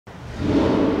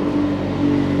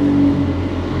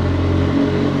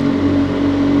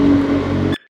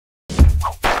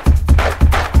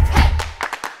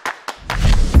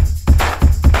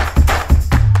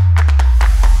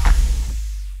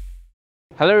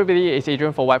Hello everybody, it's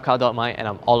Adrian for WapCar.my and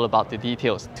I'm all about the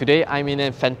details. Today I'm in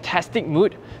a fantastic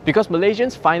mood because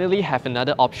Malaysians finally have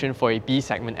another option for a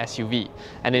B-segment SUV.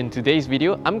 And in today's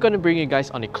video, I'm going to bring you guys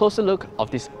on a closer look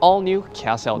of this all-new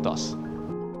Kia Seltos.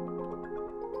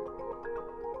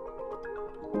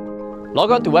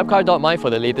 Log on to WapCar.my for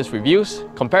the latest reviews,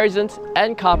 comparisons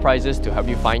and car prices to help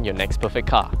you find your next perfect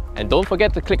car. And don't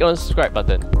forget to click on the subscribe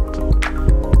button.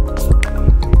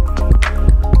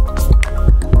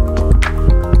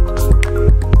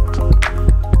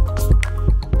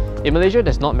 In Malaysia,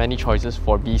 there's not many choices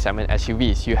for B-segment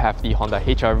SUVs. You have the Honda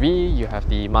HR-V, you have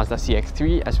the Mazda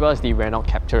CX-3, as well as the Renault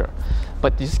Captur.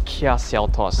 But this Kia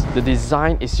Seltos, the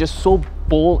design is just so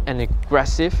bold and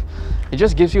aggressive. It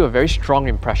just gives you a very strong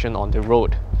impression on the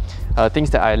road.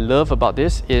 Things that I love about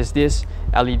this is this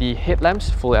LED headlamps,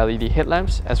 full LED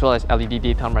headlamps, as well as LED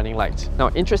daytime running lights.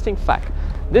 Now, interesting fact,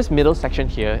 this middle section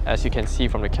here, as you can see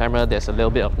from the camera, there's a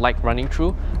little bit of light running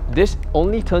through. This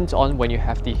only turns on when you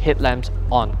have the headlamps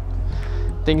on.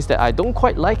 Things that I don't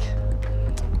quite like,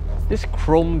 this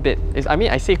chrome bit is,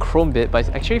 I say chrome bit, but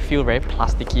it actually feels very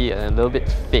plasticky and a little bit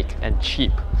fake and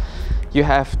cheap. You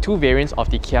have two variants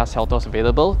of the Kia Seltos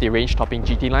available, the range-topping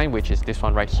GT line, which is this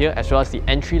one right here, as well as the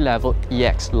entry-level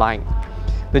EX line.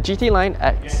 The GT line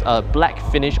adds a black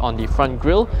finish on the front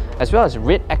grille, as well as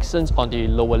red accents on the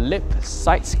lower lip,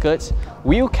 side skirts,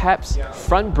 wheel caps,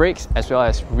 front brakes, as well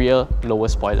as rear lower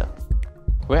spoiler.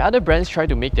 Where other brands try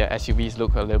to make their SUVs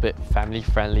look a little bit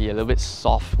family-friendly, a little bit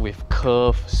soft with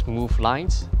curved, smooth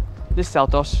lines, this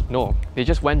Seltos, no. They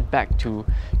just went back to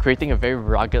creating a very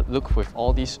rugged look with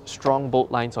all these strong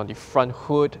bold lines on the front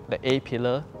hood, the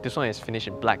A-pillar. This one is finished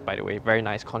in black, by the way, very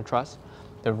nice contrast.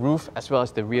 The roof, as well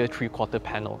as the rear three-quarter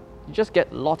panel. You just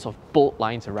get lots of bold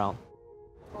lines around.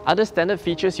 Other standard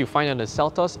features you find on the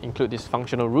Seltos include this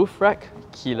functional roof rack,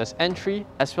 keyless entry,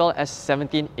 as well as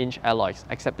 17-inch alloys,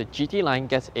 except the GT line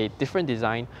gets a different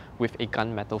design with a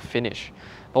gunmetal finish.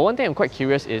 But one thing I'm quite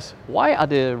curious is, why are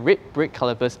the red brake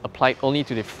calipers applied only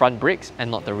to the front brakes and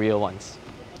not the rear ones?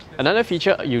 Another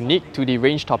feature unique to the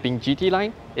range-topping GT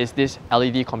line is this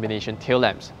LED combination tail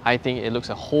lamps. I think it looks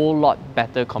a whole lot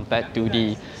better compared to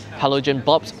the halogen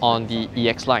bulbs on the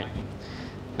EX line.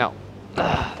 Now,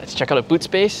 let's check out the boot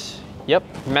space. Yep,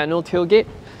 manual tailgate,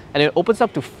 and it opens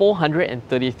up to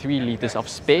 433 liters of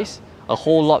space, a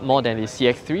whole lot more than the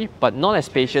CX-3, but not as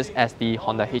spacious as the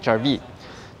Honda HR-V.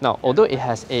 Now, although it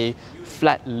has a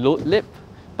flat load lip,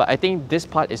 but I think this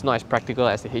part is not as practical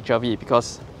as the HR-V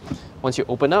because once you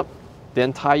open up, the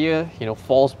entire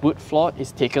false boot floor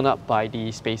is taken up by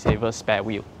the space saver spare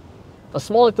wheel. A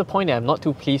small little point that I'm not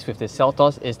too pleased with the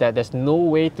Seltos is that there's no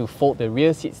way to fold the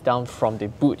rear seats down from the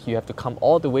boot. You have to come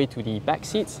all the way to the back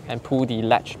seats and pull the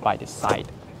latch by the side.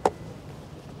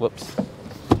 Whoops.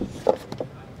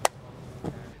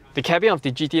 The cabin of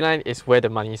the GT line is where the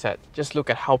money's at. Just look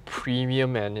at how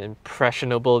premium and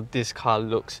impressionable this car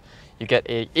looks. You get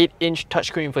a 8-inch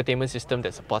touchscreen infotainment system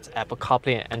that supports Apple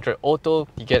CarPlay and Android Auto.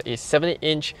 You get a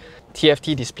 7-inch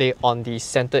TFT display on the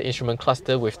center instrument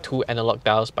cluster with two analog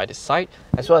dials by the side,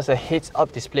 as well as a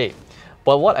heads-up display.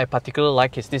 But what I particularly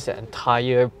like is this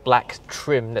entire black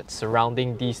trim that's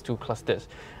surrounding these two clusters.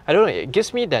 I don't know, it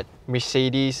gives me that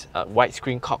Mercedes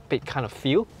widescreen cockpit kind of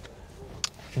feel.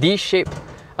 D-shaped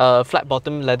flat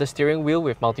bottom leather steering wheel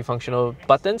with multifunctional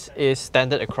buttons is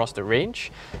standard across the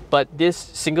range, but this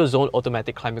single zone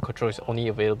automatic climate control is only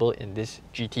available in this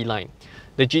GT line.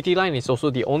 The GT line is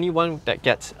also the only one that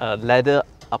gets leather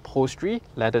upholstery,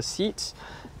 leather seats,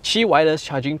 Qi wireless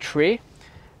charging tray,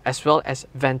 as well as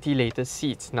ventilated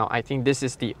seats. Now, I think this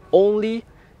is the only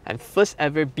and first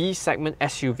ever B-segment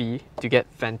SUV to get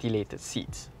ventilated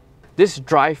seats. This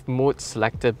drive mode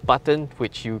selector button,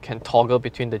 which you can toggle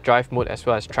between the drive mode as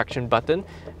well as traction button,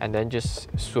 and then just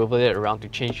swivel it around to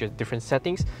change your different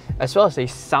settings, as well as a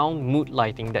sound mood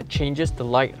lighting that changes the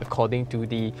light according to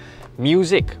the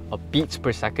music or beats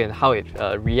per second, how it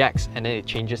reacts, and then it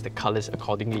changes the colors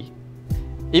accordingly.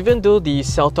 Even though the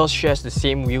Seltos shares the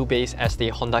same wheelbase as the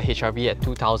Honda HR-V at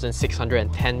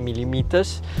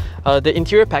 2610mm, the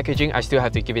interior packaging I still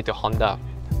have to give it to Honda.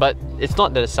 But it's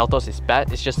not that the Seltos is bad,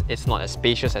 it's just it's not as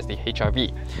spacious as the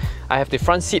HR-V. I have the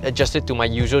front seat adjusted to my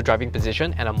usual driving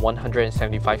position and I'm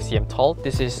 175 cm tall.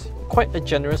 This is quite a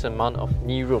generous amount of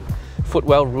knee room.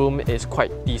 Footwell room is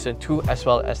quite decent too, as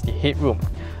well as the headroom.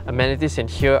 Amenities in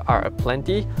here are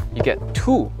aplenty. You get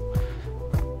two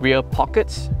rear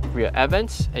pockets, rear air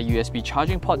vents, a USB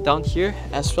charging port down here,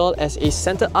 as well as a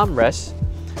center armrest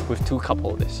with two cup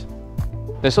holders.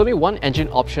 There's only one engine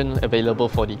option available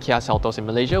for the Kia Seltos in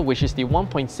Malaysia, which is the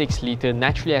 1.6-litre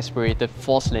naturally aspirated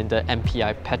 4-cylinder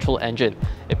MPI petrol engine.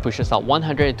 It pushes out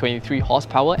 123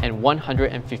 horsepower and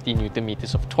 150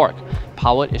 Nm of torque.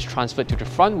 Power is transferred to the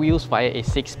front wheels via a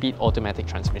 6-speed automatic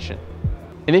transmission.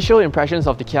 Initial impressions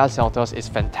of the Kia Seltos is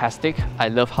fantastic. I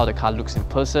love how the car looks in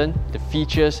person, the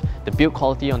features, the build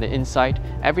quality on the inside,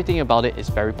 everything about it is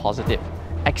very positive,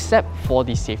 except for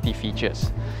the safety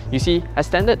features. You see, as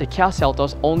standard, the Kia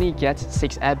Seltos only gets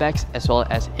 6 airbags as well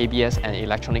as ABS and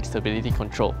electronic stability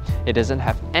control. It doesn't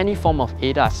have any form of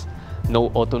ADAS, no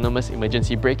autonomous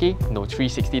emergency braking, no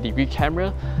 360-degree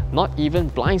camera, not even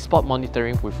blind spot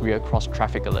monitoring with rear cross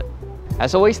traffic alert.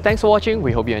 As always, thanks for watching.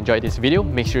 We hope you enjoyed this video.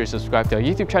 Make sure you subscribe to our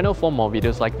YouTube channel for more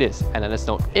videos like this. And let us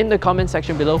know in the comment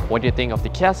section below what you think of the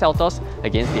Kia Seltos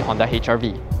against the Honda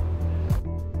HR-V.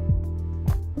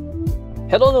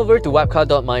 Head on over to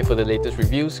WapCar.my for the latest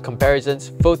reviews,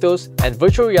 comparisons, photos, and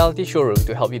virtual reality showroom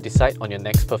to help you decide on your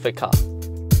next perfect car.